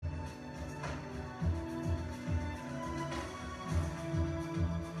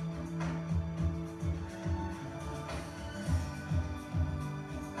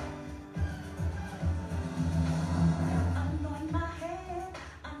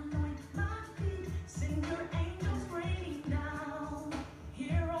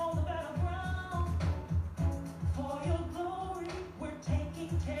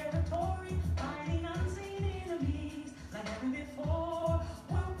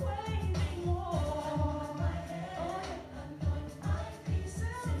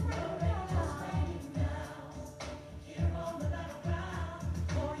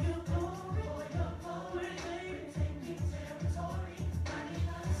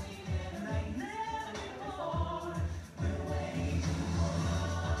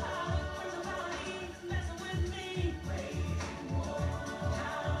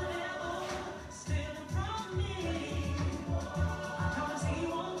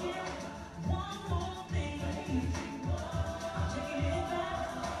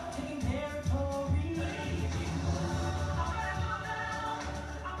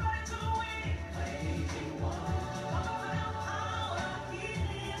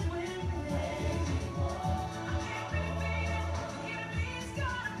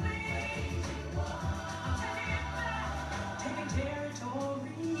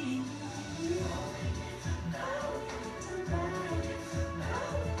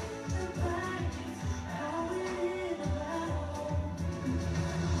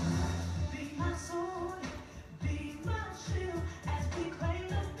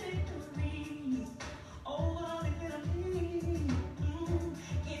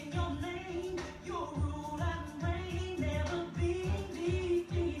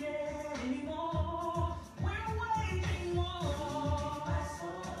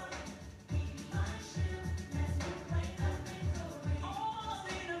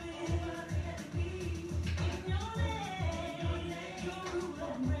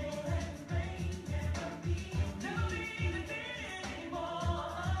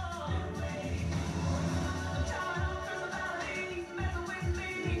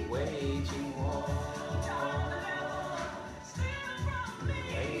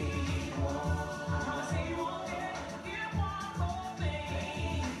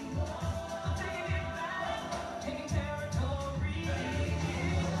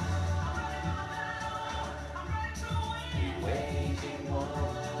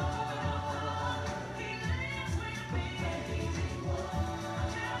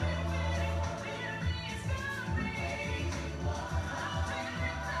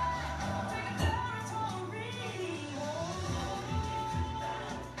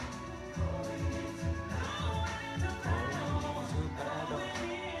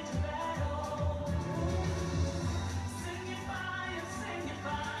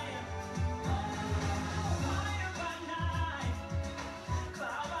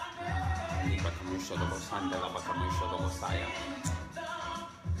You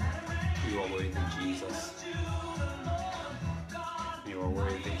are worthy, Jesus. You are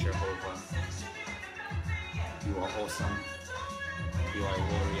worthy, Jehovah. You are awesome. You are a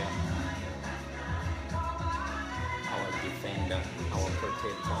warrior, our defender, our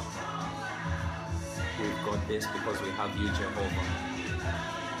protector. We've got this because we have you, Jehovah.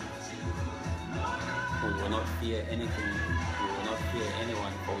 We will not fear anything. We will not fear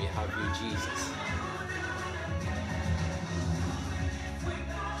anyone, for we have you, Jesus.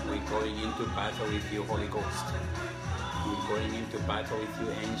 We're going into battle with you, Holy Ghost. We're going into battle with you,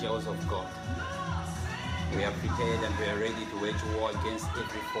 angels of God. We are prepared and we are ready to wage war against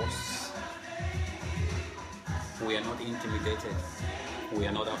every force. We are not intimidated. We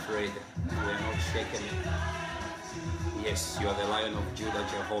are not afraid. We are not shaken. Yes, you are the Lion of Judah,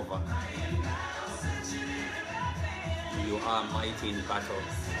 Jehovah. You are mighty in battle.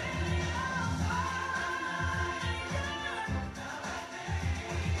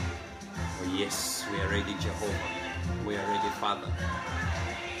 Oh, yes, we are ready, Jehovah. We are ready, Father.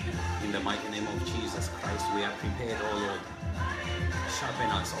 In the mighty name of Jesus Christ, we are prepared, O Lord. Sharpen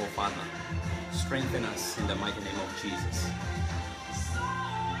us, O Father. Strengthen us in the mighty name of Jesus.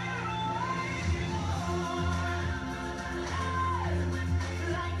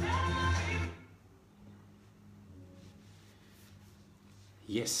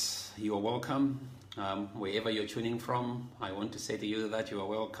 Yes, you are welcome. Wherever you're tuning from, I want to say to you that you are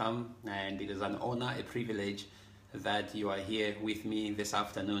welcome, and it is an honor, a privilege that you are here with me this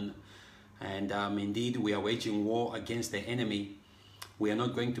afternoon. And indeed, we are waging war against the enemy. We are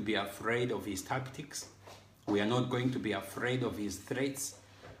not going to be afraid of his tactics. We are not going to be afraid of his threats.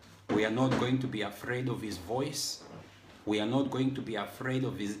 We are not going to be afraid of his voice. We are not going to be afraid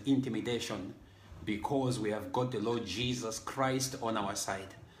of his intimidation, because we have got the Lord Jesus Christ on our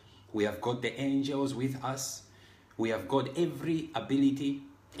side. We have got the angels with us. We have got every ability,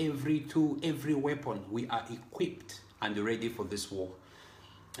 every tool, every weapon. We are equipped and ready for this war.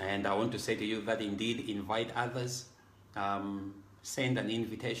 And I want to say to you that indeed, invite others. Send an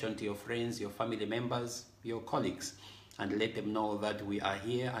invitation to your friends, your family members, your colleagues, and let them know that we are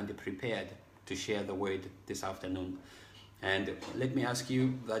here and prepared to share the word this afternoon. And let me ask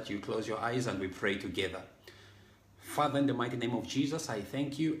you that you close your eyes and we pray together. Father, in the mighty name of Jesus, I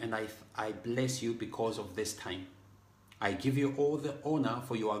thank you and I bless you because of this time. I give you all the honor,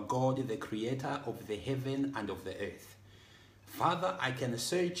 for you are God, the creator of the heaven and of the earth. Father, I can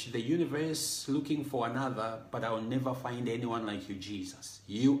search the universe looking for another, but I will never find anyone like you, Jesus.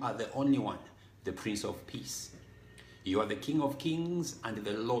 You are the only one, the Prince of Peace. You are the King of Kings and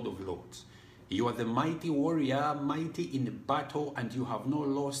the Lord of Lords. You are the mighty warrior, mighty in battle, and you have not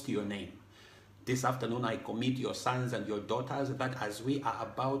lost your name. This afternoon, I commit your sons and your daughters that as we are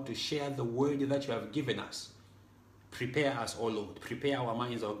about to share the word that you have given us, prepare us, O Lord. Prepare our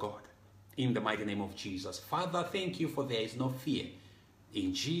minds, O God, in the mighty name of Jesus. Father, thank you, for there is no fear.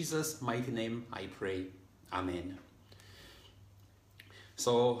 In Jesus' mighty name, I pray. Amen.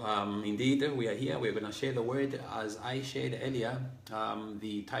 So, indeed, we are here. We're going to share the word. As I shared earlier,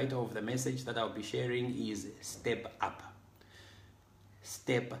 the title of the message that I'll be sharing is Step Up.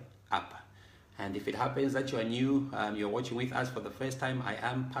 Step Up. And if it happens that you are new, you're watching with us for the first time, I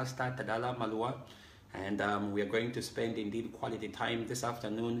am Pastor Tadala Malua. And we are going to spend indeed quality time this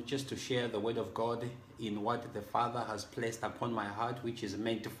afternoon just to share the word of God in what the Father has placed upon my heart, which is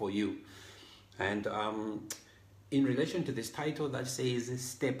meant for you. And in relation to this title that says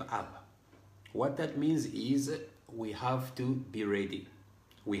Step Up, what that means is we have to be ready.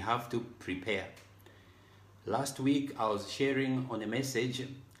 We have to prepare. Last week I was sharing on a message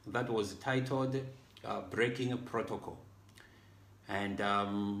that was titled Breaking Protocol. And,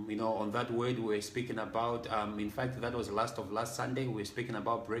 on that word we were speaking about, in fact, that was last Sunday, we were speaking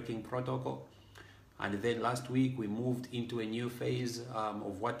about breaking protocol. And then last week we moved into a new phase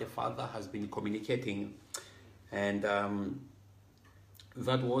of what the Father has been communicating. And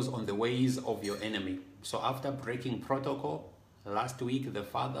that was on the ways of your enemy. So after breaking protocol, last week the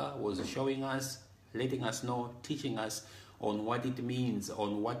Father was showing us, letting us know, teaching us on what it means,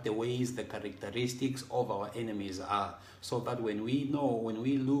 on what the ways, the characteristics of our enemies are, so that when we know, when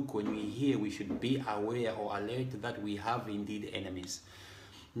we look, when we hear, we should be aware or alert that we have indeed enemies.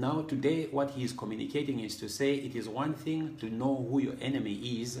 Now today, what he is communicating is to say it is one thing to know who your enemy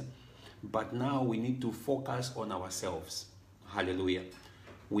is, but now we need to focus on ourselves. Hallelujah.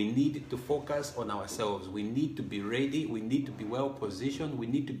 We need to focus on ourselves. We need to be ready. We need to be well positioned. We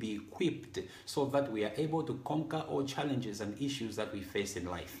need to be equipped so that we are able to conquer all challenges and issues that we face in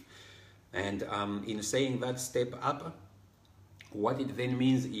life. And in saying that, step up, What it then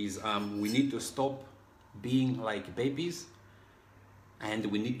means is we need to stop being like babies, and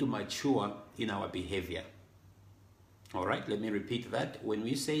we need to mature in our behavior. All right, let me repeat that. When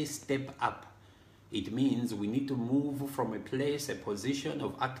we say step up, it means we need to move from a place, a position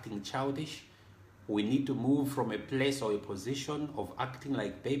of acting childish. We need to move from a place or a position of acting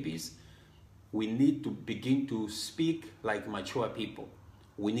like babies. We need to begin to speak like mature people.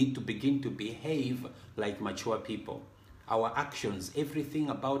 We need to begin to behave like mature people. Our actions, everything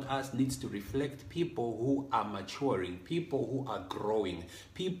about us needs to reflect people who are maturing, people who are growing,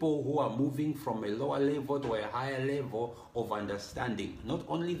 people who are moving from a lower level to a higher level of understanding. Not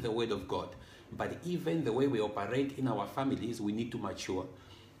only the word of God, but even the way we operate in our families, we need to mature.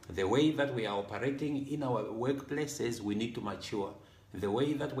 The way that we are operating in our workplaces, we need to mature. The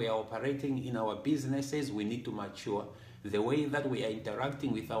way that we are operating in our businesses, we need to mature. The way that we are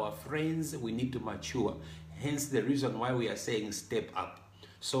interacting with our friends, we need to mature. Hence the reason why we are saying step up.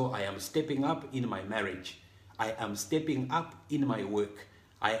 So I am stepping up in my marriage. I am stepping up in my work.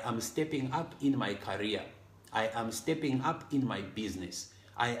 I am stepping up in my career. I am stepping up in my business.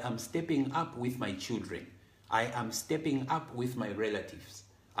 I am stepping up with my children. I am stepping up with my relatives.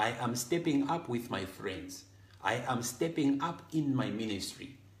 I am stepping up with my friends. I am stepping up in my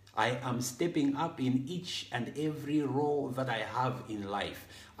ministry. I am stepping up in each and every role that I have in life.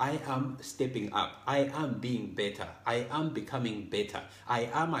 I am stepping up. I am being better. I am becoming better. I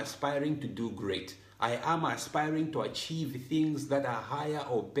am aspiring to do great. I am aspiring to achieve things that are higher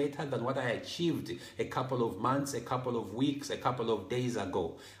or better than what I achieved a couple of months, a couple of weeks, a couple of days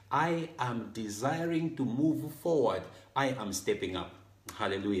ago. I am desiring to move forward. I am stepping up.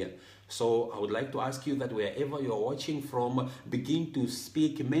 Hallelujah. So I would like to ask you that wherever you're watching from, begin to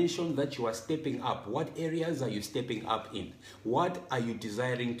speak, mention that you are stepping up. What areas are you stepping up in? What are you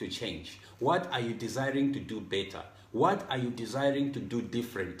desiring to change? What are you desiring to do better? What are you desiring to do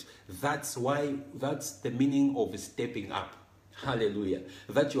different? That's the meaning of stepping up. Hallelujah.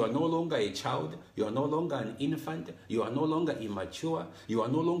 That you are no longer a child, you are no longer an infant, you are no longer immature, you are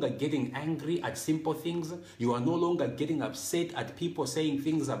no longer getting angry at simple things, you are no longer getting upset at people saying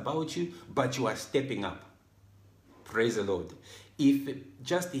things about you, but you are stepping up. Praise the Lord. If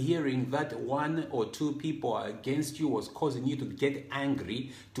just hearing that one or two people are against you was causing you to get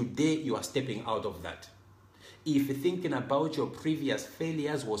angry, today you are stepping out of that. If thinking about your previous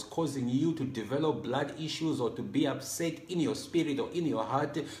failures was causing you to develop blood issues or to be upset in your spirit or in your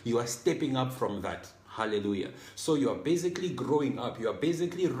heart, you are stepping up from that. Hallelujah. So you are basically growing up. You are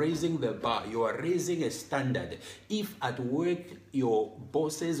basically raising the bar. You are raising a standard. If at work your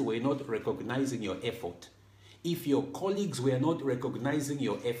bosses were not recognizing your effort, if your colleagues were not recognizing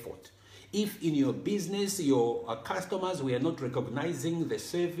your effort, if in your business your customers were not recognizing the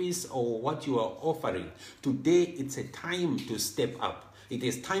service or what you are offering, today it's a time to step up. It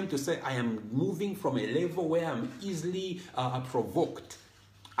is time to say, I am moving from a level where I'm easily provoked.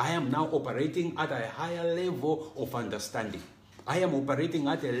 I am now operating at a higher level of understanding. I am operating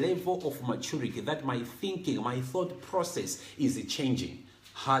at a level of maturity that my thinking, my thought process is changing.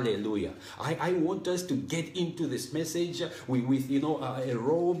 Hallelujah. I want us to get into this message with a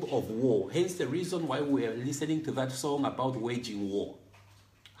robe of war. Hence the reason why we are listening to that song about waging war.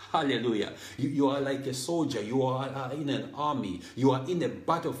 Hallelujah. You are like a soldier. You are in an army. You are in a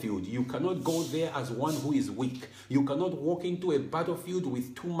battlefield. You cannot go there as one who is weak. You cannot walk into a battlefield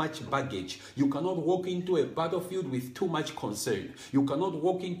with too much baggage. You cannot walk into a battlefield with too much concern. You cannot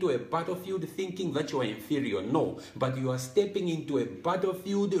walk into a battlefield thinking that you are inferior. No, but you are stepping into a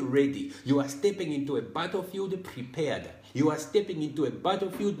battlefield ready. You are stepping into a battlefield prepared. You are stepping into a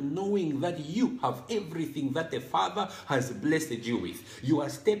battlefield knowing that you have everything that the Father has blessed you with. You are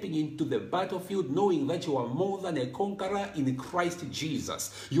stepping into the battlefield knowing that you are more than a conqueror in Christ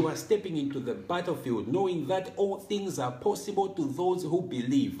Jesus. You are stepping into the battlefield knowing that all things are possible to those who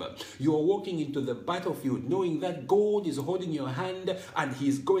believe. You are walking into the battlefield knowing that God is holding your hand and He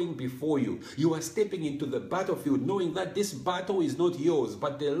is going before you. You are stepping into the battlefield knowing that this battle is not yours,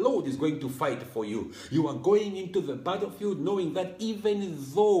 but the Lord is going to fight for you. You are going into the battlefield knowing that even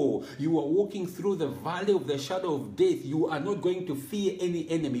though you are walking through the valley of the shadow of death, you are not going to fear any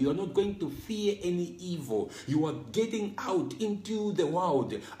enemy. You are not going to fear any evil. You are getting out into the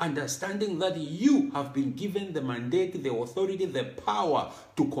world, understanding that you have been given the mandate, the authority, the power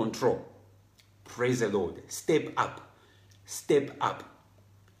to control. Praise the Lord. Step up. Step up.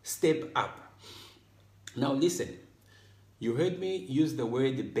 Step up. Now listen. You heard me use the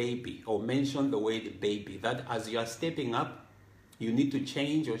word baby or mention the word baby. That as you are stepping up, you need to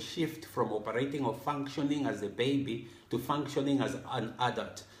change or shift from operating or functioning as a baby to functioning as an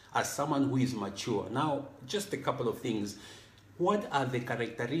adult, as someone who is mature. Now, just a couple of things. What are the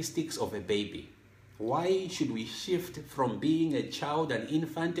characteristics of a baby? Why should we shift from being a child, an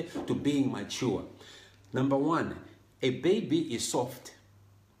infant, to being mature? Number one, a baby is soft.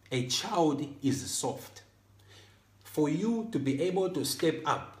 A child is soft. For you to be able to step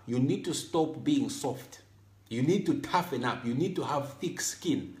up, you need to stop being soft. You need to toughen up. You need to have thick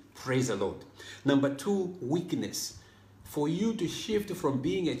skin. Praise the Lord. Number two, weakness. For you to shift from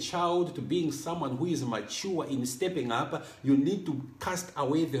being a child to being someone who is mature in stepping up, you need to cast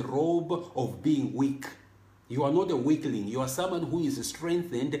away the robe of being weak. You are not a weakling. You are someone who is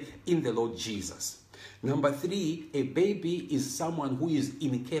strengthened in the Lord Jesus. Number three, a baby is someone who is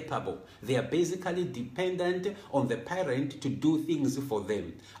incapable. They are basically dependent on the parent to do things for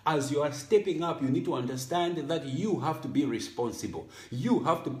them. As you are stepping up, you need to understand that you have to be responsible. You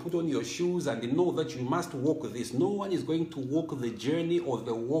have to put on your shoes and know that you must walk this. No one is going to walk the journey or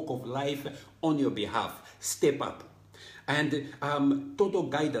the walk of life on your behalf. Step up. And total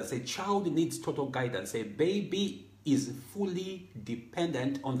guidance. A child needs total guidance. A baby is fully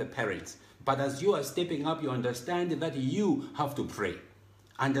dependent on the parents. But as you are stepping up, you understand that you have to pray.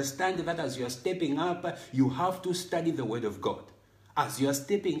 Understand that as you are stepping up, you have to study the Word of God. As you are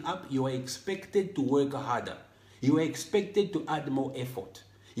stepping up, you are expected to work harder. You are expected to add more effort.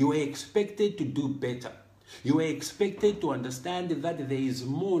 You are expected to do better. You are expected to understand that there is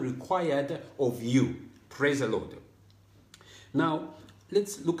more required of you. Praise the Lord. Now,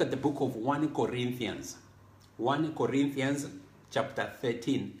 let's look at the book of 1 Corinthians. 1 Corinthians chapter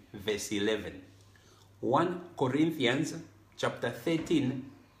 13, verse 11. 1 Corinthians chapter 13,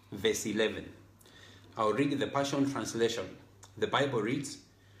 verse 11. I'll read the Passion Translation. The Bible reads,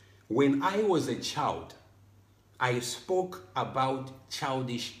 "When I was a child, I spoke about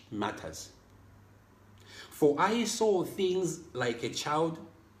childish matters. For I saw things like a child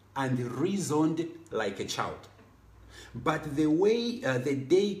and reasoned like a child. But the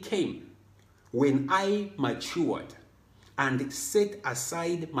day came when I matured and set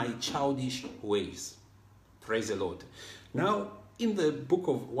aside my childish ways." Praise the Lord. Now, in the book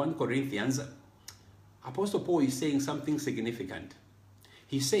of 1 Corinthians, Apostle Paul is saying something significant.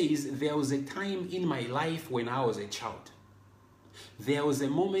 He says, there was a time in my life when I was a child. There was a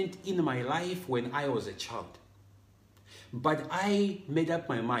moment in my life when I was a child. But I made up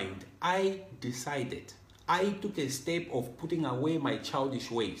my mind. I decided. I took a step of putting away my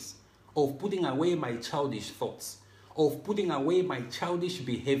childish ways, of putting away my childish thoughts, of putting away my childish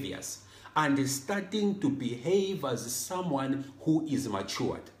behaviors, and starting to behave as someone who is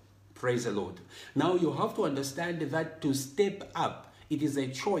matured. Praise the Lord. Now you have to understand that to step up, it is a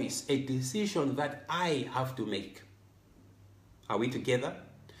choice, a decision that I have to make. Are we together?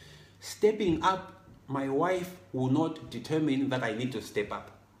 Stepping up, my wife will not determine that I need to step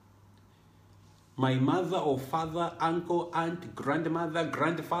up. My mother or father, uncle, aunt, grandmother,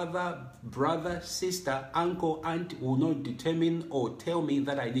 grandfather, brother, sister, uncle, aunt will not determine or tell me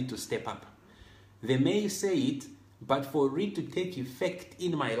that I need to step up. They may say it, but for it to take effect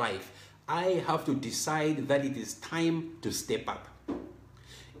in my life, I have to decide that it is time to step up.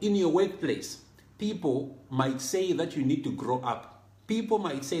 In your workplace, people might say that you need to grow up. People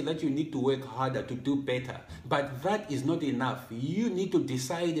might say that you need to work harder to do better, but that is not enough. You need to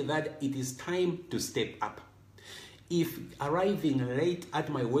decide that it is time to step up. If arriving late at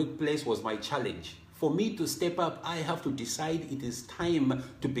my workplace was my challenge, for me to step up, I have to decide it is time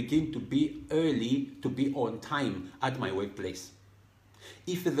to begin to be early, to be on time at my workplace.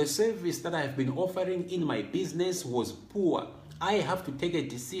 If the service that I have been offering in my business was poor, I have to take a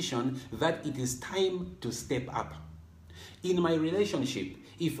decision that it is time to step up. In my relationship,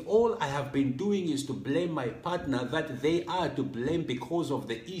 if all I have been doing is to blame my partner that they are to blame because of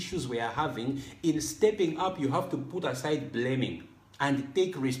the issues we are having, in stepping up, you have to put aside blaming and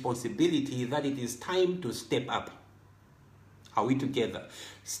take responsibility that it is time to step up. Are we together?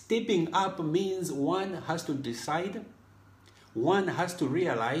 Stepping up means one has to decide, one has to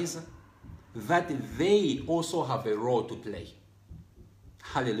realize that they also have a role to play.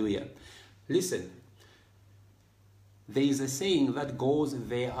 Hallelujah. Listen, there is a saying that goes,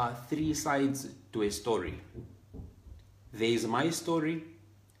 there are three sides to a story. There is my story,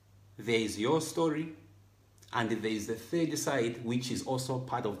 there is your story, and there is the third side, which is also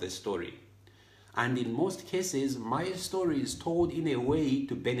part of the story. And in most cases, my story is told in a way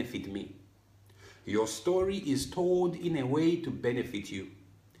to benefit me. Your story is told in a way to benefit you.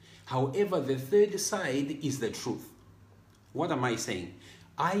 However, the third side is the truth. What am I saying?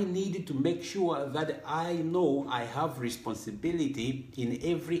 I need to make sure that I know I have responsibility in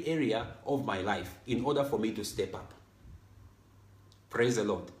every area of my life in order for me to step up. Praise the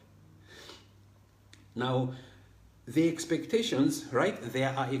Lord. Now, The expectations, right?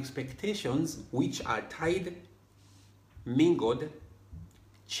 There are expectations which are tied, mingled,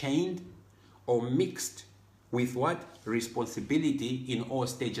 chained, or mixed with what? Responsibility in all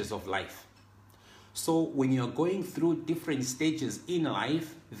stages of life. So when you're going through different stages in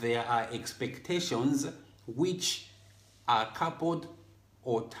life, there are expectations which are coupled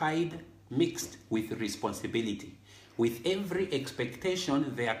or tied, mixed with responsibility. With every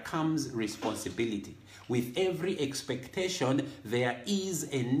expectation, there comes responsibility. With every expectation, there is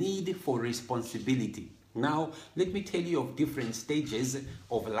a need for responsibility. Now, let me tell you of different stages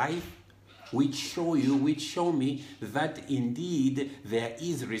of life which show me that indeed there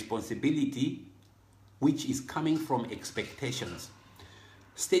is responsibility which is coming from expectations.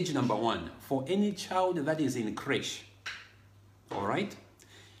 Stage number 1, for any child that is in creche, all right,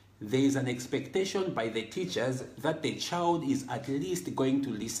 there is an expectation by the teachers that the child is at least going to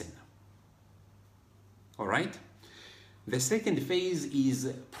listen. All right? The second phase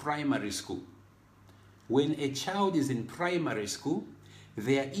is primary school. When a child is in primary school,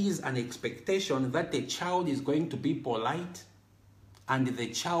 there is an expectation that the child is going to be polite and the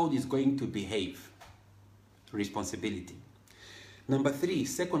child is going to behave. Responsibility. Number 3,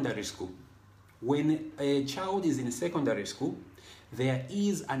 secondary school. When a child is in secondary school, there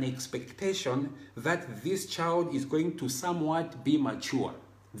is an expectation that this child is going to somewhat be mature.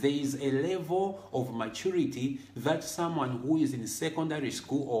 There is a level of maturity that someone who is in secondary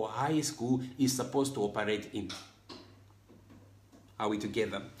school or high school is supposed to operate in. Are we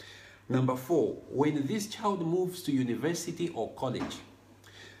together? Number 4, when this child moves to university or college,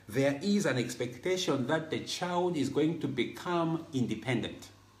 there is an expectation that the child is going to become independent.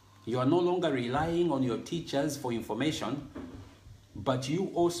 You are no longer relying on your teachers for information, but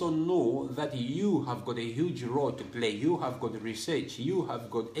you also know that you have got a huge role to play. You have got research. You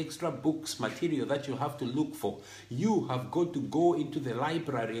have got extra books, material that you have to look for. You have got to go into the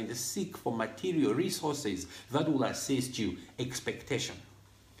library and seek for material resources that will assist you. Expectation.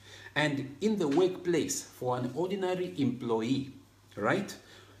 And in the workplace, for an ordinary employee, right,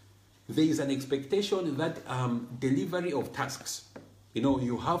 there is an expectation that delivery of tasks. You know,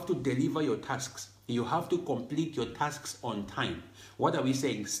 you have to deliver your tasks. You have to complete your tasks on time. What are we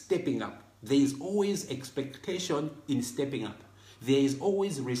saying? Stepping up. There is always expectation in stepping up. There is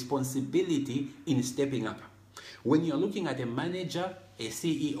always responsibility in stepping up. When you're looking at a manager, a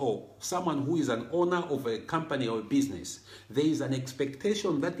CEO, someone who is an owner of a company or a business, there is an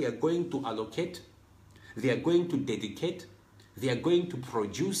expectation that they are going to allocate, they are going to dedicate, they are going to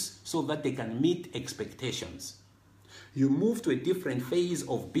produce so that they can meet expectations. You move to a different phase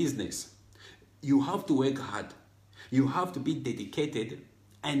of business. You have to work hard. You have to be dedicated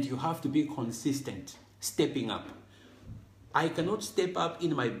and you have to be consistent, stepping up. I cannot step up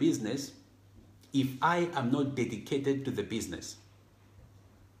in my business if I am not dedicated to the business.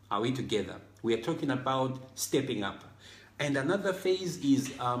 Are we together? We are talking about stepping up. And another phase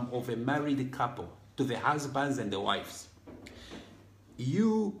is of a married couple, to the husbands and the wives.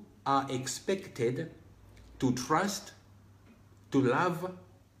 You are expected to trust, to love,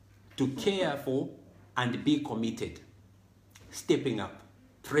 to care for, and be committed. Stepping up.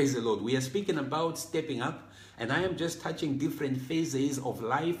 Praise the Lord. We are speaking about stepping up, and I am just touching different phases of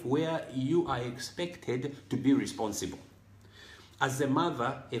life where you are expected to be responsible. As a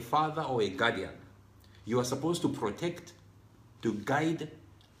mother, a father, or a guardian, you are supposed to protect, to guide,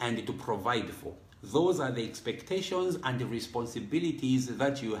 and to provide for. Those are the expectations and the responsibilities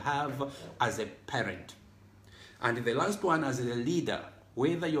that you have as a parent. And the last one, as a leader,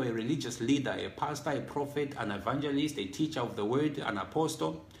 whether you're a religious leader, a pastor, a prophet, an evangelist, a teacher of the word, an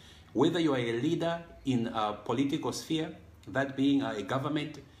apostle, whether you are a leader in a political sphere, that being a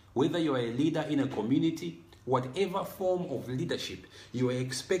government, whether you are a leader in a community, whatever form of leadership, you are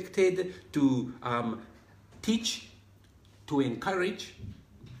expected to teach, to encourage,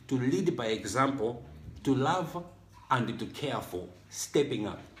 to lead by example, to love, and to care for. Stepping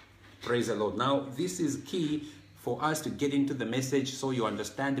up. Praise the Lord. Now, this is key for us to get into the message so you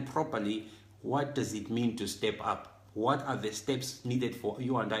understand properly what does it mean to step up. What are the steps needed for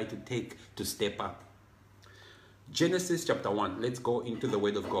you and I to take to step up? Genesis chapter 1. Let's go into the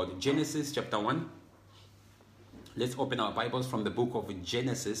Word of God. Genesis chapter 1. Let's open our Bibles from the book of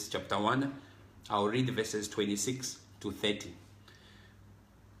Genesis chapter 1. I'll read verses 26 to 30.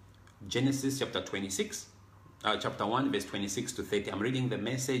 Genesis chapter 1 verse 26 to 30. I'm reading the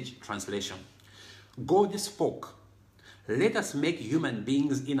Message translation. God spoke, "Let us make human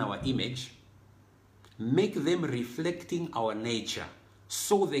beings in our image, make them reflecting our nature,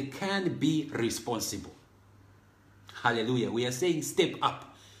 so they can be responsible." Hallelujah. We are saying step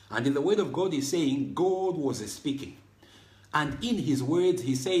up. And in the word of God is saying, God was speaking. And in his words,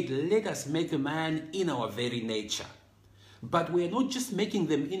 he said, let us make a man in our very nature. But we are not just making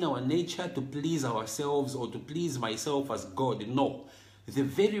them in our nature to please ourselves or to please myself as God. No. The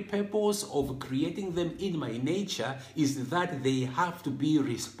very purpose of creating them in my nature is that they have to be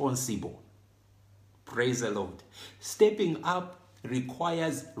responsible. Praise the Lord. Stepping up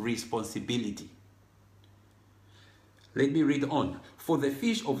requires responsibility. Let me read on. For the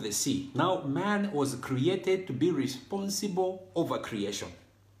fish of the sea. Now man was created to be responsible over creation.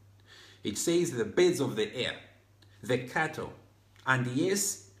 It says the birds of the air, the cattle, and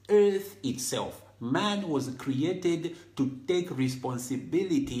yes, earth itself. Man was created to take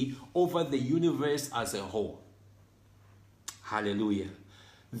responsibility over the universe as a whole. Hallelujah.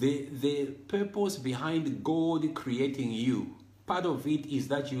 The purpose behind God creating you, part of it is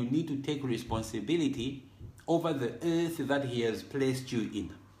that you need to take responsibility over the earth that he has placed you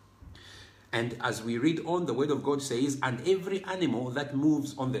in. And as we read on, the word of God says, and every animal that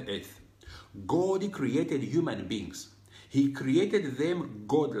moves on the earth. God created human beings. He created them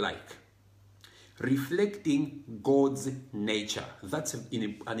God-like, reflecting God's nature. That's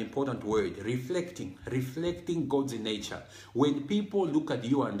an important word, reflecting God's nature. When people look at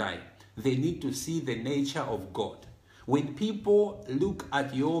you and I, they need to see the nature of God. When people look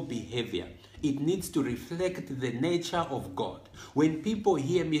at your behavior, it needs to reflect the nature of God. When people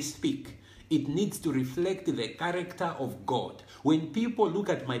hear me speak, it needs to reflect the character of God. When people look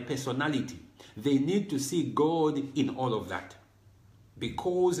at my personality, they need to see God in all of that.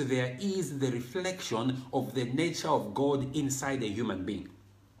 Because there is the reflection of the nature of God inside a human being.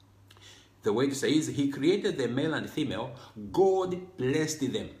 The word says, he created the male and female. God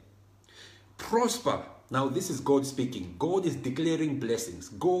blessed them. Prosper. Now this is God speaking. God is declaring blessings.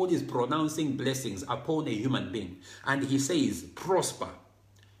 God is pronouncing blessings upon a human being. And he says, prosper,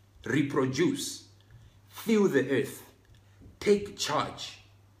 reproduce, fill the earth, take charge,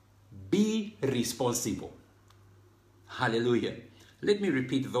 be responsible. Hallelujah. Let me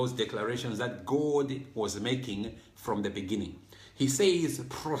repeat those declarations that God was making from the beginning. He says,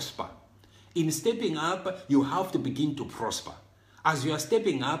 prosper. In stepping up, you have to begin to prosper. As you are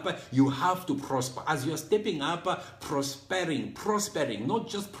stepping up, you have to prosper. As you are stepping up, prospering, not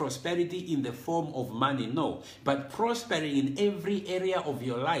just prosperity in the form of money, no, but prospering in every area of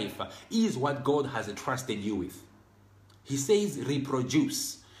your life is what God has trusted you with. He says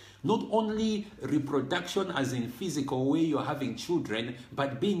reproduce. Not only reproduction as in physical way you're having children,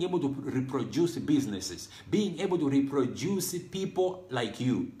 but being able to reproduce businesses, being able to reproduce people like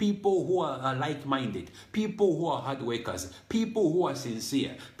you, people who are like-minded, people who are hard workers, people who are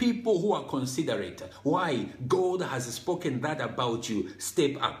sincere, people who are considerate. Why? God has spoken that about you.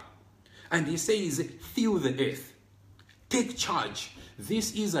 Step up. And he says, fill the earth. Take charge.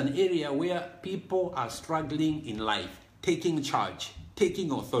 This is an area where people are struggling in life, taking charge,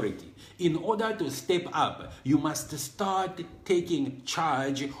 taking authority. In order to step up, you must start taking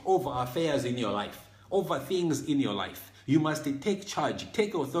charge over affairs in your life, over things in your life. You must take charge,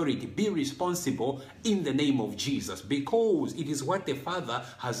 take authority, be responsible in the name of Jesus, because it is what the Father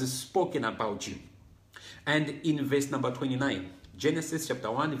has spoken about you. And in verse number 29, Genesis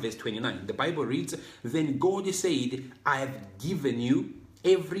chapter 1, verse 29, the Bible reads, then God said, I have given you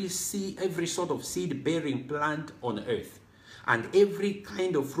every sort of seed-bearing plant on earth, and every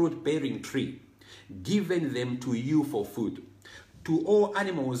kind of fruit-bearing tree, given them to you for food. To all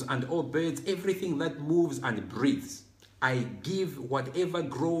animals and all birds, everything that moves and breathes, I give whatever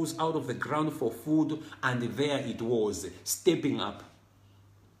grows out of the ground for food. And there it was, stepping up.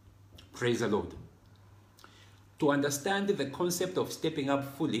 Praise the Lord. To understand the concept of stepping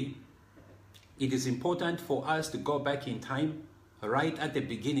up fully, it is important for us to go back in time, right at the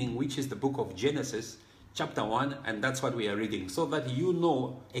beginning, which is the book of Genesis, chapter 1, and that's what we are reading, so that you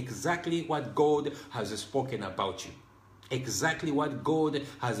know exactly what God has spoken about you, exactly what God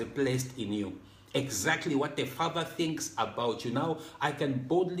has placed in you, exactly what the Father thinks about you. Now, I can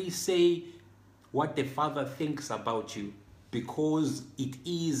boldly say what the Father thinks about you because it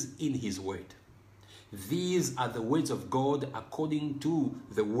is in His Word. These are the words of God according to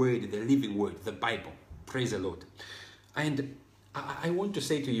the Word, the living Word, the Bible. Praise the Lord. And I want to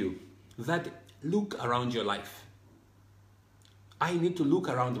say to you that look around your life. I need to look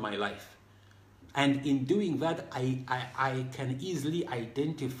around my life. And in doing that, I can easily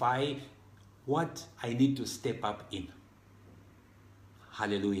identify what I need to step up in.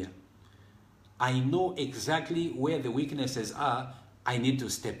 Hallelujah. I know exactly where the weaknesses are. I need to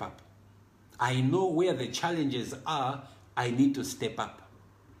step up. I know where the challenges are. I need to step up.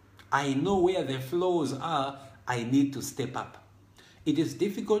 I know where the flaws are. I need to step up. It is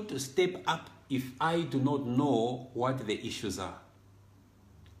difficult to step up if I do not know what the issues are.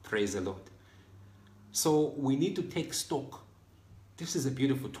 Praise the Lord. So we need to take stock. This is a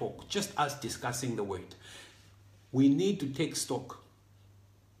beautiful talk, just us discussing the word. We need to take stock.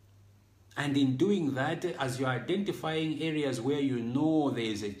 And in doing that, as you're identifying areas where you know there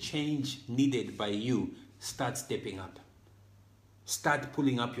is a change needed by you, start stepping up. Start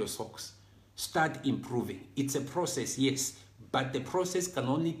pulling up your socks. Start improving. It's a process, yes, but the process can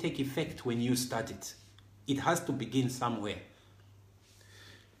only take effect when you start it. It has to begin somewhere.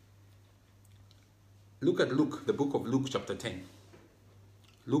 Look at Luke, the book of Luke chapter 10.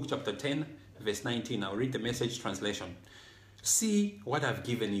 Luke chapter 10, verse 19. I'll read the Message translation. See what I've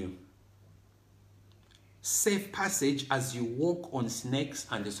given you. Safe passage as you walk on snakes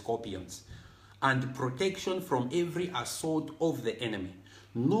and scorpions, and protection from every assault of the enemy.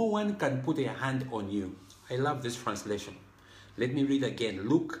 No one can put a hand on you. I love this translation. Let me read again.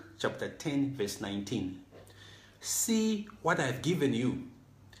 Luke chapter 10, verse 19. See what I've given you.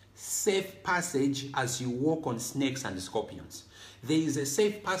 Safe passage as you walk on snakes and scorpions. There is a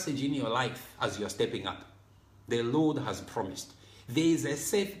safe passage in your life as you're stepping up. The Lord has promised. There is a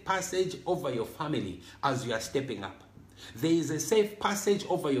safe passage over your family as you are stepping up. There is a safe passage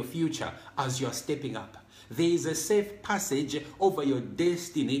over your future as you are stepping up. There is a safe passage over your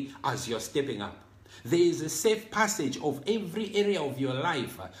destiny as you are stepping up. There is a safe passage of every area of your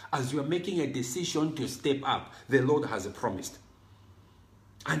life as you are making a decision to step up. The Lord has promised.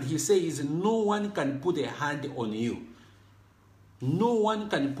 And he says, no one can put a hand on you. No one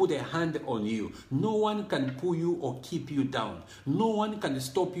can put a hand on you. No one can pull you or keep you down. No one can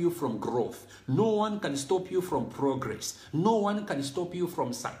stop you from growth. No one can stop you from progress. No one can stop you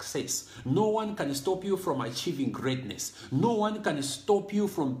from success. No one can stop you from achieving greatness. No one can stop you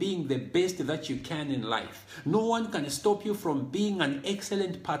from being the best that you can in life. No one can stop you from being an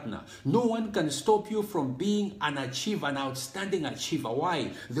excellent partner. No one can stop you from being an achiever, an outstanding achiever.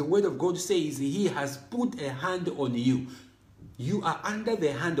 Why? The word of God says he has put a hand on you. You are under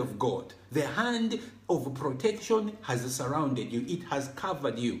the hand of God. The hand of protection has surrounded you. It has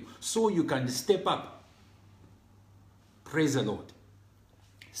covered you. So you can step up. Praise the Lord.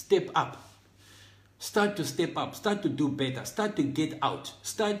 Step up. Start to step up. Start to do better. Start to get out.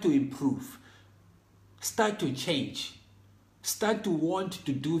 Start to improve. Start to change. Start to want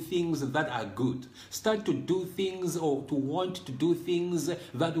to do things that are good. Start to do things or to want to do things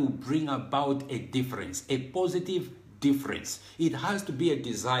that will bring about a difference, a positive difference. It has to be a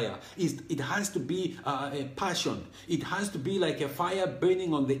desire. It has to be a passion. It has to be like a fire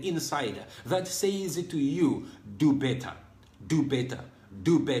burning on the inside that says to you, do better, do better,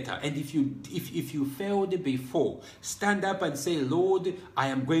 do better. And if you failed before, stand up and say, Lord, I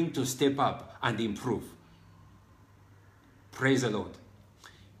am going to step up and improve. Praise the Lord.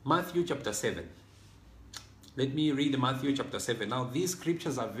 Matthew chapter 7. Let me read Matthew chapter 7. Now, these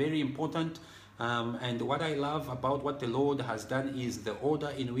scriptures are very important. And what I love about what the Lord has done is the order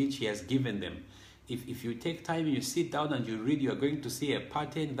in which he has given them. If you take time, you sit down and you read, you are going to see a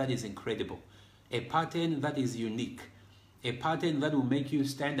pattern that is incredible. A pattern that is unique. A pattern that will make you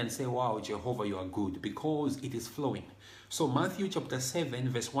stand and say, wow, Jehovah, you are good, because it is flowing. So Matthew chapter 7,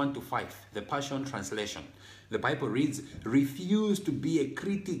 verse 1 to 5, the Passion Translation. The Bible reads, refuse to be a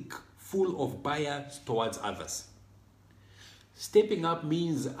critic full of bias towards others. Stepping up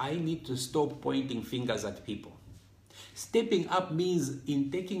means I need to stop pointing fingers at people. Stepping up means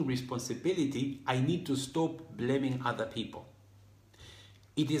in taking responsibility, I need to stop blaming other people.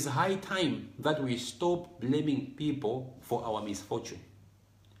 It is high time that we stop blaming people for our misfortune.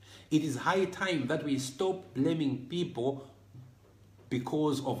 It is high time that we stop blaming people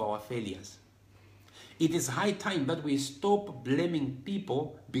because of our failures. It is high time that we stop blaming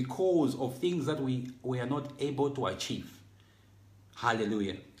people because of things that we are not able to achieve.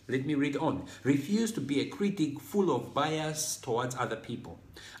 Hallelujah. Let me read on. Refuse to be a critic full of bias towards other people,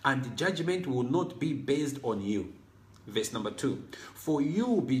 and judgment will not be based on you. Verse number 2. For you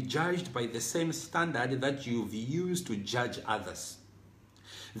will be judged by the same standard that you've used to judge others.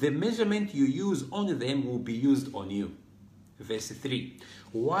 The measurement you use on them will be used on you. Verse 3.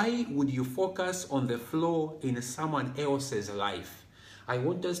 Why would you focus on the flaw in someone else's life? I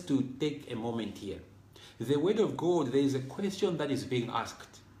want us to take a moment here. The word of God, there is a question that is being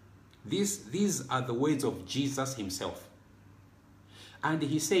asked. These are the words of Jesus himself. And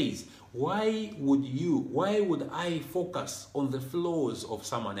he says, why would I focus on the flaws of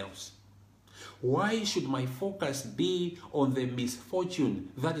someone else? Why should my focus be on the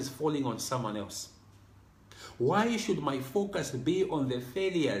misfortune that is falling on someone else? Why should my focus be on the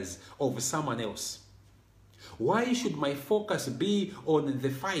failures of someone else? Why should my focus be on the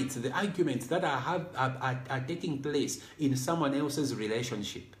fights, the arguments that are taking place in someone else's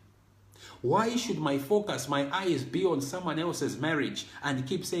relationship? Why should my focus, my eyes be on someone else's marriage and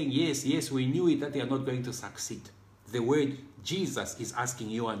keep saying, yes, yes, we knew it, that they are not going to succeed? The word Jesus is asking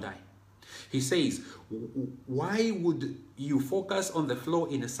you and I. He says, why would you focus on the flaw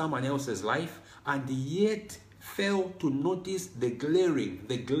in someone else's life and yet fail to notice the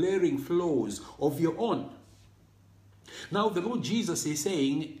glaring flaws of your own? Now, the Lord Jesus is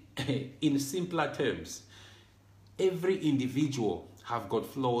saying, in simpler terms, every individual have got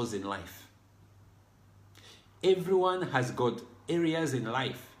flaws in life. Everyone has got areas in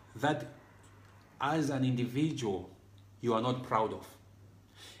life that, as an individual, you are not proud of.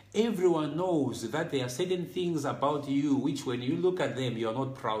 Everyone knows that there are certain things about you which, when you look at them, you are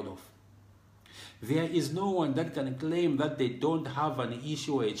not proud of. There is no one that can claim that they don't have an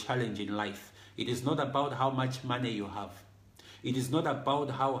issue or a challenge in life. It is not about how much money you have. It is not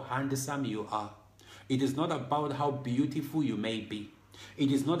about how handsome you are. It is not about how beautiful you may be.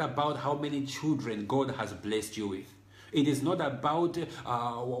 It is not about how many children God has blessed you with. It is not about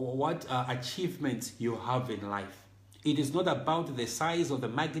what achievements you have in life. It is not about the size or the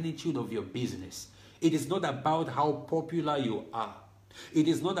magnitude of your business. It is not about how popular you are. It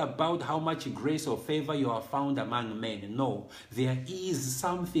is not about how much grace or favor you are found among men. No, there is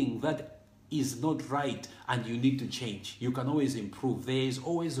something that is not right and you need to change. You can always improve. There is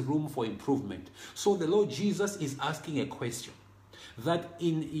always room for improvement. So the Lord Jesus is asking a question, that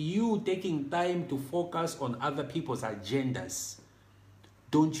in you taking time to focus on other people's agendas,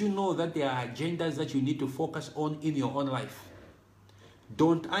 don't you know that there are agendas that you need to focus on in your own life?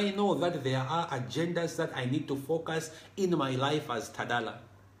 Don't I know that there are agendas that I need to focus in my life as Tadala?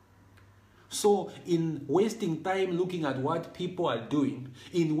 So in wasting time looking at what people are doing,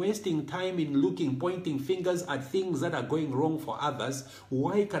 in wasting time in pointing fingers at things that are going wrong for others,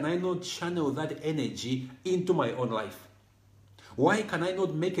 why can I not channel that energy into my own life? Why can I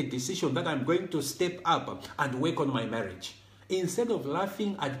not make a decision that I'm going to step up and work on my marriage? Instead of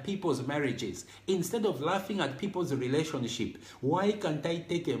laughing at people's marriages, instead of laughing at people's relationship, why can't I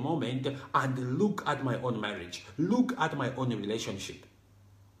take a moment and look at my own marriage, look at my own relationship?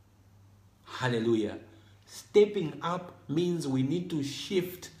 Hallelujah. Stepping up means we need to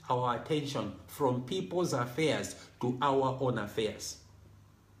shift our attention from people's affairs to our own affairs.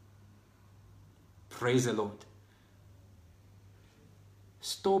 Praise the Lord.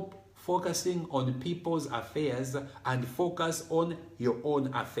 Stop focusing on people's affairs and focus on your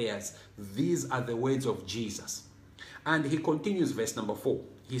own affairs. These are the words of Jesus. And he continues, verse number 4.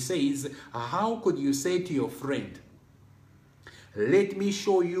 He says, how could you say to your friend, let me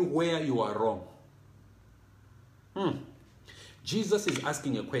show you where you are wrong? Jesus is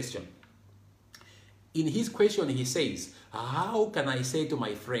asking a question. In his question, he says, how can I say to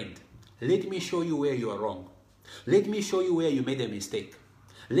my friend, let me show you where you are wrong? Let me show you where you made a mistake.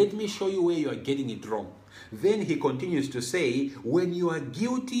 Let me show you where you are getting it wrong. Then he continues to say, when you are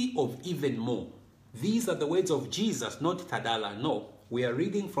guilty of even more. These are the words of Jesus, not Tadala. No, we are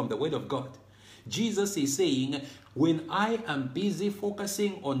reading from the word of God. Jesus is saying, when I am busy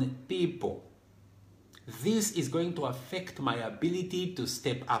focusing on people, this is going to affect my ability to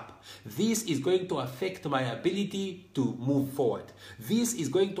step up. This is going to affect my ability to move forward. This is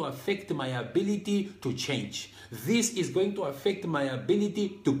going to affect my ability to change. This is going to affect my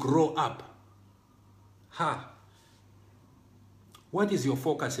ability to grow up. What is your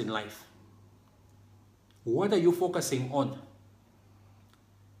focus in life? What are you focusing on?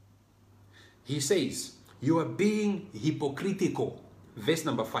 He says, you are being hypocritical. Verse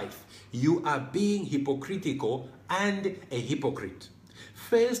number 5. You are being hypocritical and a hypocrite.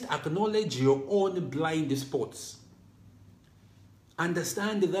 First, acknowledge your own blind spots.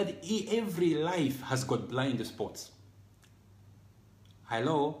 Understand that every life has got blind spots.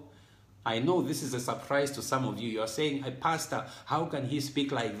 Hello? I know this is a surprise to some of you. You are saying, hey, Pastor, how can he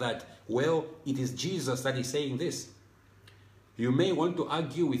speak like that? Well, it is Jesus that is saying this. You may want to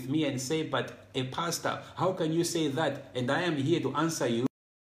argue with me and say, but a pastor, how can you say that? And I am here to answer you.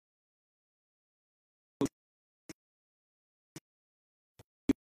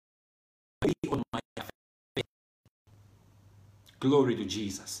 Glory to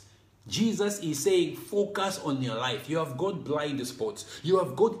Jesus. Jesus is saying, focus on your life. You have got blind spots. You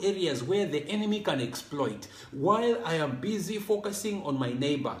have got areas where the enemy can exploit. While I am busy focusing on my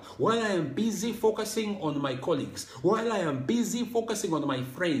neighbor, while I am busy focusing on my colleagues, while I am busy focusing on my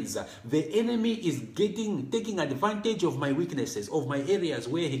friends, the enemy is taking advantage of my weaknesses, of my areas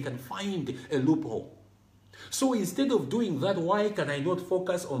where he can find a loophole. So instead of doing that, why can I not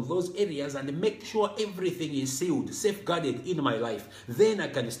focus on those areas and make sure everything is sealed, safeguarded in my life? Then I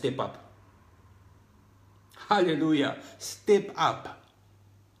can step up. Hallelujah. Step up.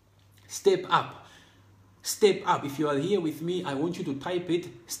 Step up. Step up. If you are here with me, I want you to type it,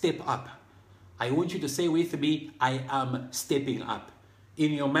 step up. I want you to say with me, I am stepping up.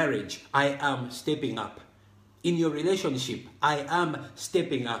 In your marriage, I am stepping up. In your relationship, I am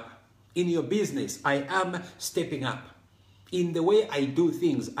stepping up. In your business, I am stepping up. In the way I do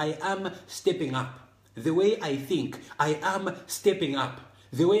things, I am stepping up. The way I think, I am stepping up.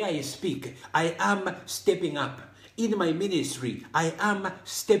 The way I speak, I am stepping up. In my ministry, I am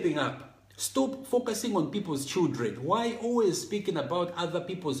stepping up. Stop focusing on people's children. Why always speaking about other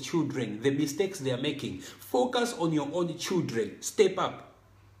people's children, the mistakes they are making? Focus on your own children. Step up.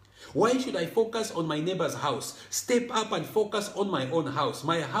 Why should I focus on my neighbor's house? Step up and focus on my own house.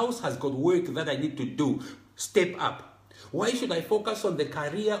 My house has got work that I need to do. Step up. Why should I focus on the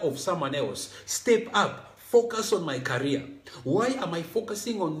career of someone else? Step up. Focus on my career. Why am I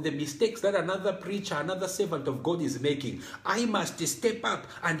focusing on the mistakes that another preacher, another servant of God is making? I must step up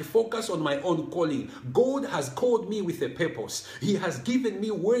and focus on my own calling. God has called me with a purpose. He has given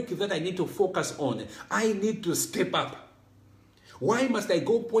me work that I need to focus on. I need to step up. Why must I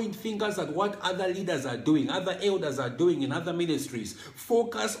go point fingers at what other leaders are doing, other elders are doing in other ministries?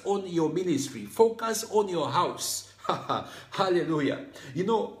 Focus on your ministry. Focus on your house. Hallelujah. You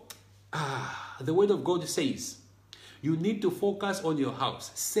know, the word of God says, you need to focus on your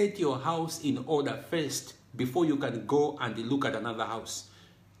house. Set your house in order first before you can go and look at another house.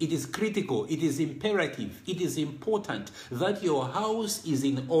 It is critical, it is imperative, it is important that your house is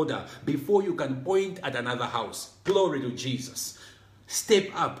in order before you can point at another house. Glory to Jesus. Step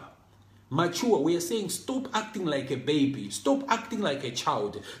up. Mature. We are saying stop acting like a baby. Stop acting like a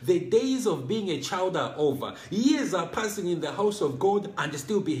child. The days of being a child are over. Years are passing in the house of God and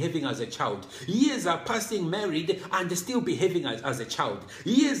still behaving as a child. Years are passing married and still behaving as a child.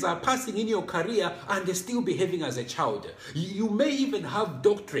 Years are passing in your career and still behaving as a child. You may even have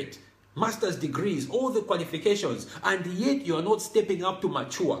doctorate, master's degrees, all the qualifications, and yet you are not stepping up to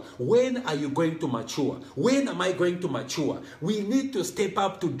mature. When are you going to mature? When am I going to mature? We need to step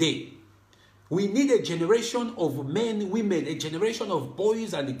up today. We need a generation of men, women, a generation of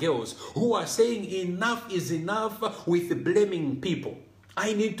boys and girls who are saying enough is enough with blaming people.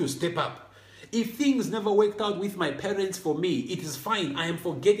 I need to step up. If things never worked out with my parents for me, it is fine. I am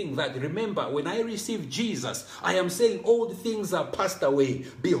forgetting that. Remember, when I received Jesus, I am saying old things are passed away.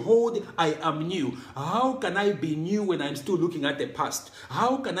 Behold, I am new. How can I be new when I'm still looking at the past?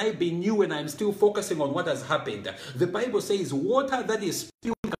 How can I be new when I'm still focusing on what has happened? The Bible says water that is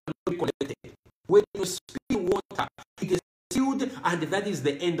spilled cannot be collected. When you spill water, it is spilled and that is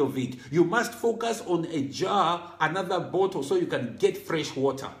the end of it. You must focus on a jar, another bottle, so you can get fresh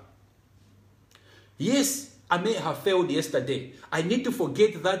water. Yes, I may have failed yesterday. I need to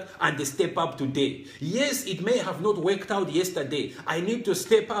forget that and step up today. Yes, it may have not worked out yesterday. I need to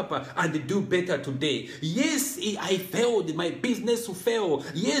step up and do better today. Yes, I failed. My business failed.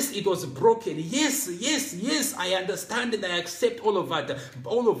 Yes, it was broken. Yes, I understand and I accept all of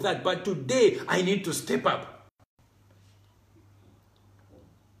that. But today, I need to step up.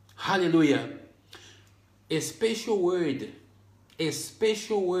 Hallelujah. A special word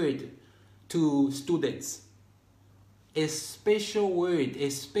to students. A special word, a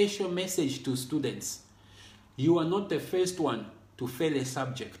special message to students. You are not the first one to fail a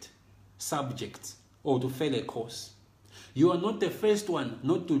subject, or to fail a course. You are not the first one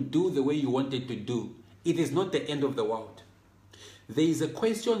not to do the way you wanted to do. It is not the end of the world. There is a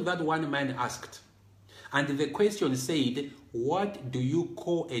question that one man asked. And the question said, what do you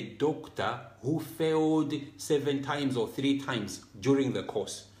call a doctor who failed 7 times or 3 times during the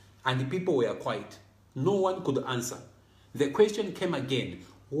course? And the people were quiet. No one could answer. The question came again.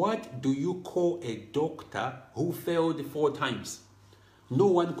 What do you call a doctor who failed 4 times? No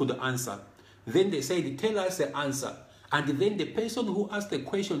one could answer. Then they said, tell us the answer. And then the person who asked the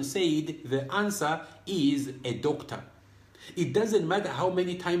question said, the answer is a doctor. It doesn't matter how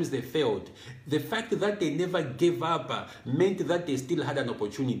many times they failed. The fact that they never gave up meant that they still had an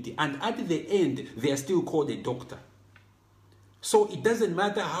opportunity. And at the end, they are still called a doctor. So it doesn't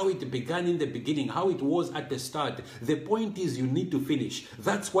matter how it began in the beginning, how it was at the start. The point is you need to finish.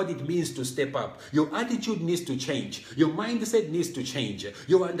 That's what it means to step up. Your attitude needs to change. Your mindset needs to change.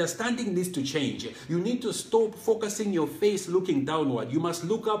 Your understanding needs to change. You need to stop focusing your face looking downward. You must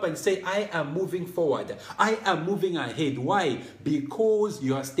look up and say, I am moving forward. I am moving ahead. Why? Because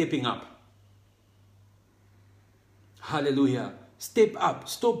you are stepping up. Hallelujah. Step up.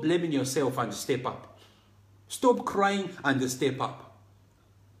 Stop blaming yourself and step up. Stop crying and step up.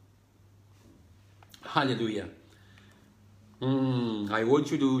 Hallelujah. I want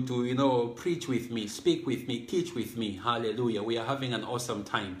you to preach with me, speak with me, teach with me. Hallelujah. We are having an awesome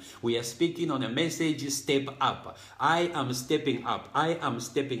time. We are speaking on a message, step up. I am stepping up. I am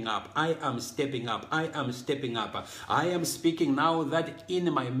stepping up. I am stepping up. I am stepping up. I am speaking now that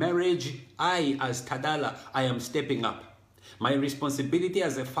in my marriage, I as Tadala, I am stepping up. My responsibility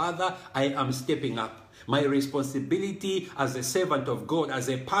as a father, I am stepping up. My responsibility as a servant of God, as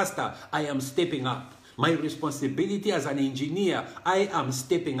a pastor, I am stepping up. My responsibility as an engineer, I am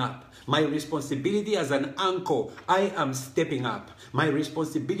stepping up. My responsibility as an uncle, I am stepping up. My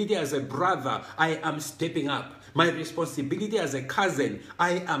responsibility as a brother, I am stepping up. My responsibility as a cousin,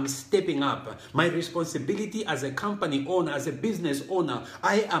 I am stepping up. My responsibility as a company owner, as a business owner,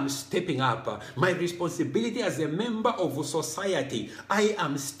 I am stepping up. My responsibility as a member of society, I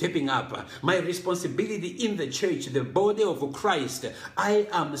am stepping up. My responsibility in the church, the body of Christ, I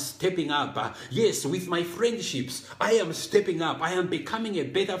am stepping up. Yes, with my friendships, I am stepping up. I am becoming a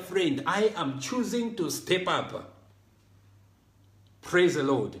better friend. I am choosing to step up. Praise the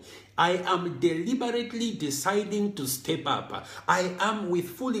Lord. I am deliberately deciding to step up. I am with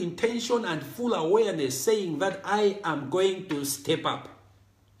full intention and full awareness saying that I am going to step up.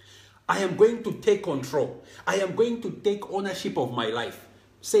 I am going to take control. I am going to take ownership of my life.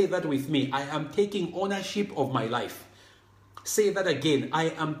 Say that with me. I am taking ownership of my life. Say that again. I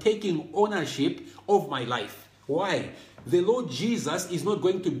am taking ownership of my life. Why? The Lord Jesus is not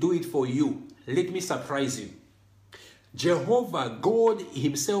going to do it for you. Let me surprise you. Jehovah, God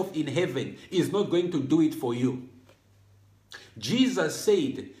himself in heaven, is not going to do it for you. Jesus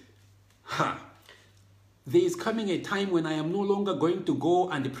said, there is coming a time when I am no longer going to go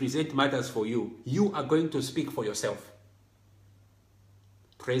and present matters for you. You are going to speak for yourself.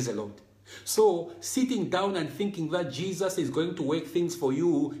 Praise the Lord. So, sitting down and thinking that Jesus is going to work things for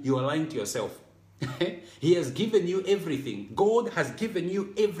you, you are lying to yourself. He has given you everything. God has given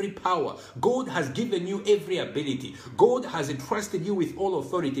you every power. God has given you every ability. God has entrusted you with all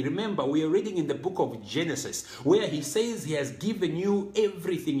authority. Remember, we are reading in the book of Genesis where he says he has given you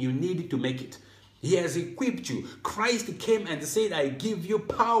everything you need to make it. He has equipped you. Christ came and said, I give you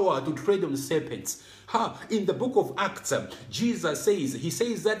power to tread on serpents. In the book of Acts, Jesus says, he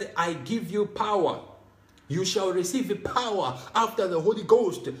says that I give you power. You shall receive power after the Holy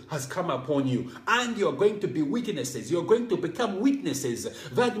Ghost has come upon you. And you're going to be witnesses. You're going to become witnesses.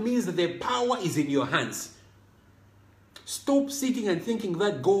 That means that the power is in your hands. Stop sitting and thinking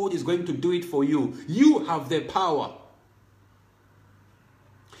that God is going to do it for you. You have the power.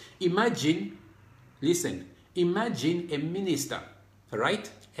 Imagine, listen, imagine a minister, right?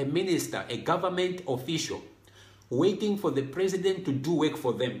 A minister, a government official, waiting for the president to do work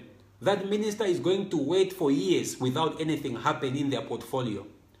for them. That minister is going to wait for years without anything happening in their portfolio.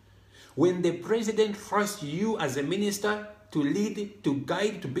 When the president trusts you as a minister to lead, to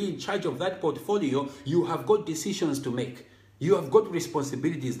guide, to be in charge of that portfolio, you have got decisions to make. You have got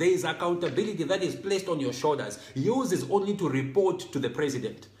responsibilities. There is accountability that is placed on your shoulders. Yours is only to report to the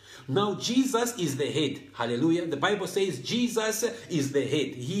president. Now, Jesus is the head. Hallelujah. The Bible says Jesus is the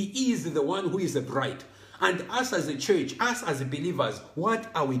head. He is the one who is the bride. And us as a church, us as believers,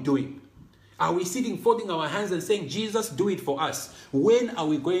 what are we doing? Are we sitting folding our hands and saying, Jesus, do it for us? When are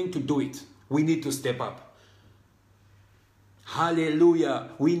we going to do it? We need to step up.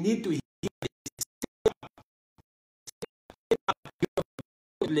 Hallelujah. We need to hear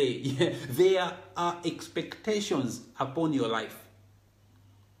this. There are expectations upon your life.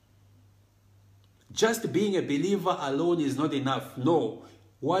 Just being a believer alone is not enough. No.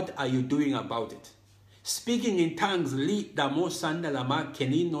 What are you doing about it? Speaking in tongues, it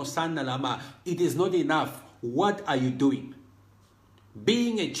is not enough. What are you doing?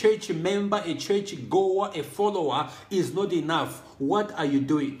 Being a church member, a church goer, a follower is not enough. What are you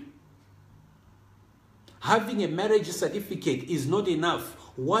doing? Having a marriage certificate is not enough.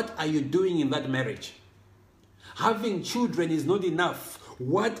 What are you doing in that marriage? Having children is not enough.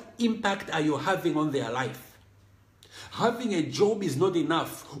 What impact are you having on their life? Having a job is not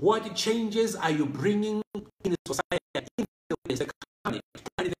enough. What changes are you bringing in society, in the company?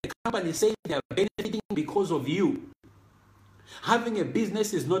 And the company saying they are benefiting because of you. Having a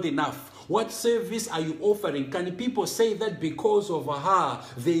business is not enough. What service are you offering? Can people say that because of her,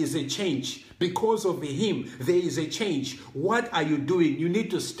 there is a change? Because of him, there is a change. What are you doing? You need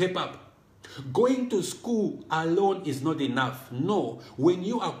to step up. Going to school alone is not enough. No. When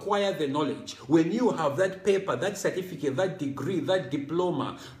you acquire the knowledge, when you have that paper, that certificate, that degree, that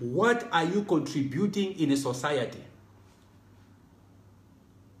diploma, what are you contributing in a society?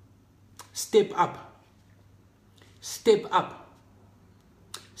 Step up. Step up.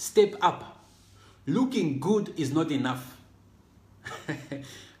 Step up. Looking good is not enough.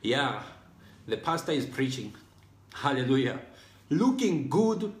 Yeah, the pastor is preaching. Hallelujah. Looking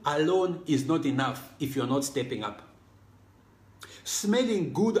good alone is not enough if you're not stepping up.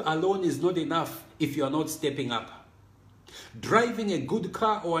 Smelling good alone is not enough if you're not stepping up. Driving a good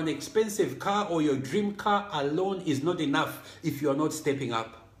car or an expensive car or your dream car alone is not enough if you're not stepping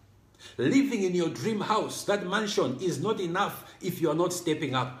up. Living in your dream house, that mansion, is not enough if you're not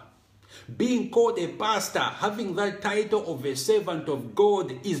stepping up. Being called a pastor, having that title of a servant of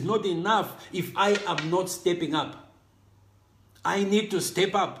God, is not enough if I am not stepping up. I need to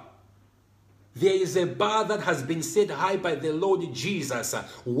step up. There is a bar that has been set high by the Lord Jesus.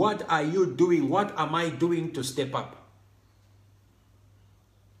 What are you doing? What am I doing to step up?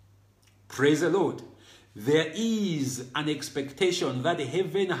 Praise the Lord. There is an expectation that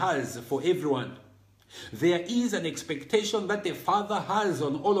heaven has for everyone. There is an expectation that the Father has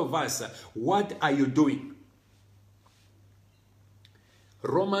on all of us. What are you doing?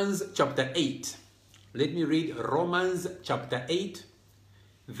 Romans chapter 8. Let me read Romans chapter 8,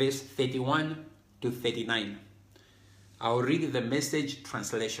 verse 31 to 39. I'll read the Message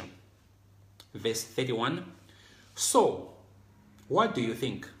translation. Verse 31. So, what do you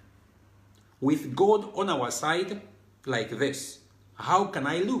think? With God on our side, like this, how can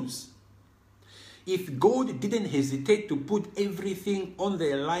I lose? If God didn't hesitate to put everything on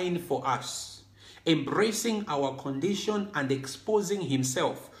the line for us, embracing our condition and exposing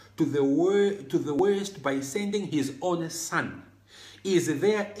himself to the worst by sending his own son, is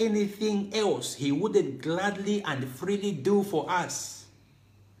there anything else he wouldn't gladly and freely do for us?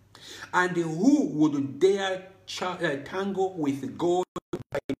 And who would dare tangle with God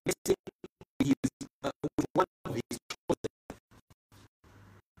by messing with one of his chosen?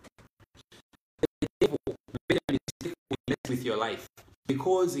 The devil made a mistake with your life.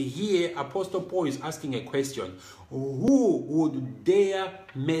 Because here, Apostle Paul is asking a question. Who would dare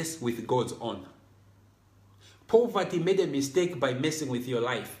mess with God's own? Poverty made a mistake by messing with your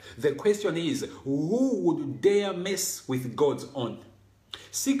life. The question is, who would dare mess with God's own?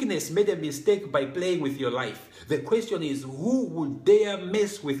 Sickness made a mistake by playing with your life. The question is, who would dare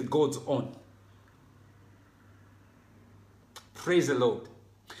mess with God's own? Praise the Lord.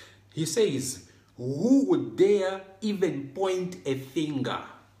 He says, who would dare even point a finger?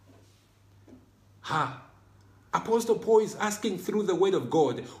 Apostle Paul is asking through the word of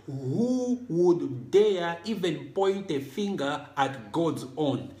God, who would dare even point a finger at God's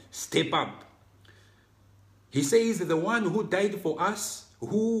own? Step up. He says, the one who died for us,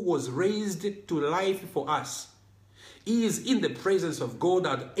 who was raised to life for us, is in the presence of God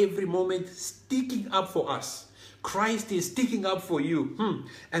at every moment, sticking up for us. Christ is sticking up for you.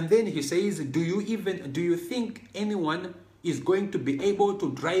 And then he says, do you think anyone is going to be able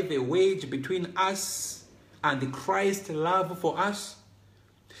to drive a wedge between us and Christ's love for us?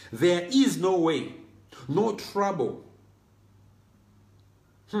 There is no way, no trouble.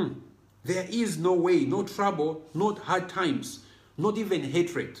 There is no way, no trouble, not hard times, not even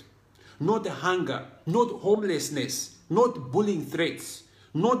hatred, not hunger, not homelessness, not bullying threats,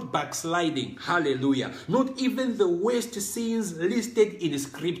 not backsliding, hallelujah, not even the worst sins listed in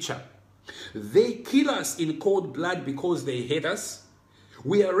scripture. They kill us in cold blood because they hate us.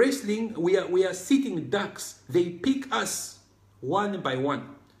 We are wrestling, we are sitting ducks. They pick us one by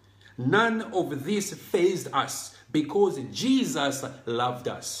one. None of this fazed us because Jesus loved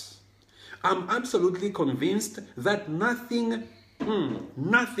us. I'm absolutely convinced that nothing,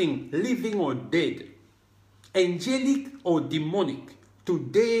 living or dead, angelic or demonic,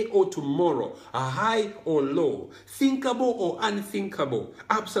 today or tomorrow, high or low, thinkable or unthinkable,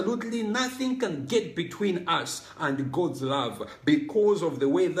 absolutely nothing can get between us and God's love because of the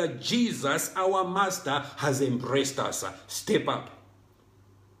way that Jesus, our Master, has embraced us. Step up.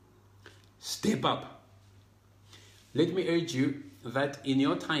 Step up. Let me urge you that in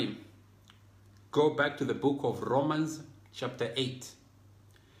your time, go back to the book of Romans chapter 8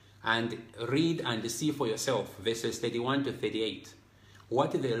 and read and see for yourself verses 31 to 38.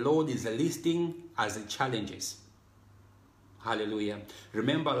 What the Lord is listing as challenges. Hallelujah.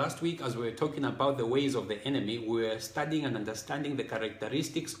 Remember last week as we were talking about the ways of the enemy, we were studying and understanding the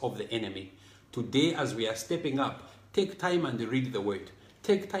characteristics of the enemy. Today as we are stepping up, take time and read the word.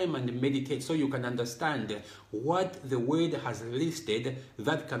 Take time and meditate so you can understand what the word has listed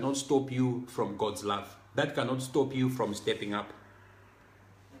that cannot stop you from God's love. That cannot stop you from stepping up.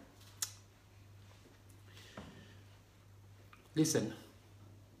 Listen.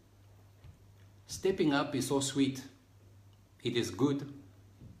 Stepping up is so sweet. It is good.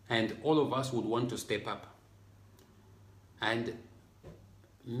 And all of us would want to step up. And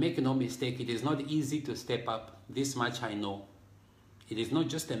make no mistake, it is not easy to step up. This much I know. It is not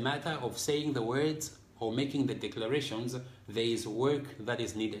just a matter of saying the words or making the declarations. There is work that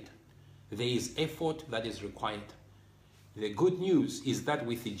is needed. There is effort that is required. The good news is that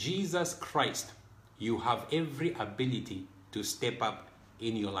with Jesus Christ, you have every ability to step up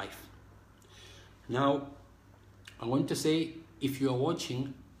in your life. Now, I want to say, if you are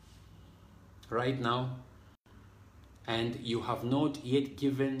watching right now and you have not yet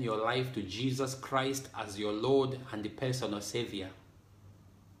given your life to Jesus Christ as your Lord and personal Savior,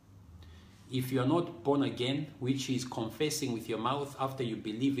 if you are not born again, which is confessing with your mouth after you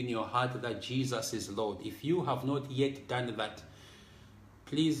believe in your heart that Jesus is Lord, if you have not yet done that,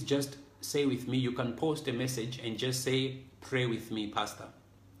 please just say with me. You can post a message and just say, pray with me, Pastor.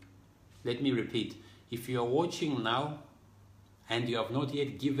 Let me repeat. If you are watching now and you have not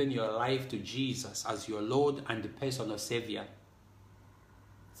yet given your life to Jesus as your Lord and personal Savior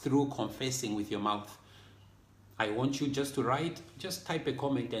through confessing with your mouth, I want you just to just type a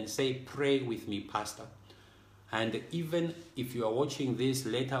comment and say, pray with me, Pastor. And even if you are watching this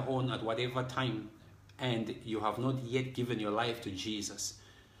later on at whatever time and you have not yet given your life to Jesus,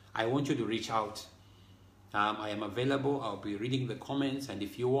 I want you to reach out. I am available. I'll be reading the comments, and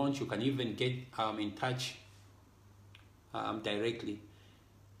if you want, you can even get in touch directly.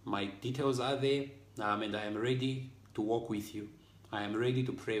 My details are there, and I am ready to walk with you. I am ready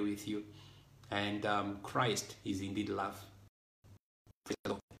to pray with you. And Christ is indeed love. Praise the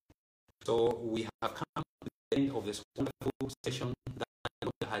Lord. So we have come to the end of this wonderful session that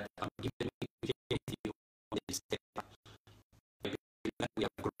God had given me to share with you on this step. I believe that we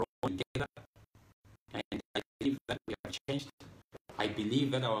have grown together, and I believe that we have changed. I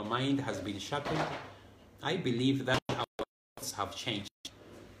believe that our mind has been sharpened. I believe that our thoughts have changed.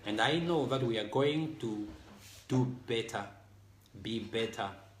 And I know that we are going to do better, be better,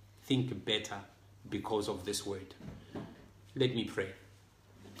 think better because of this word. Let me pray.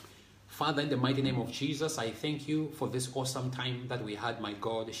 Father, in the mighty name of Jesus, I thank you for this awesome time that we had, my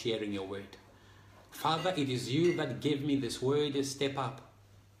God, sharing your word. Father, it is you that gave me this word, step up.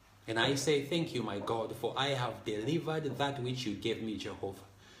 And I say thank you, my God, for I have delivered that which you gave me, Jehovah.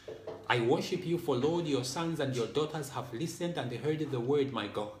 I worship you for, Lord, your sons and your daughters have listened and heard the word, my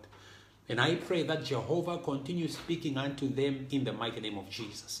God. And I pray that Jehovah continue speaking unto them in the mighty name of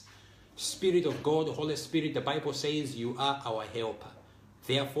Jesus. Spirit of God, Holy Spirit, the Bible says you are our helper.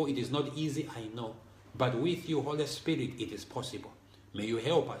 Therefore, it is not easy, I know. But with you, Holy Spirit, it is possible. May you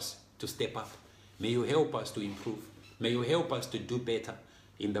help us to step up. May you help us to improve. May you help us to do better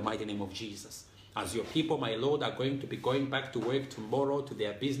in the mighty name of Jesus. As your people, my Lord, are going to be going back to work tomorrow, to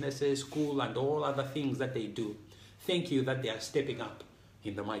their businesses, school, and all other things that they do, thank you that they are stepping up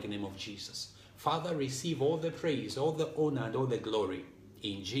in the mighty name of Jesus. Father, receive all the praise, all the honor, and all the glory.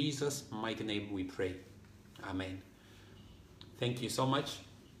 In Jesus' mighty name we pray. Amen. Thank you so much,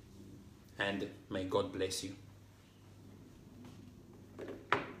 and may God bless you.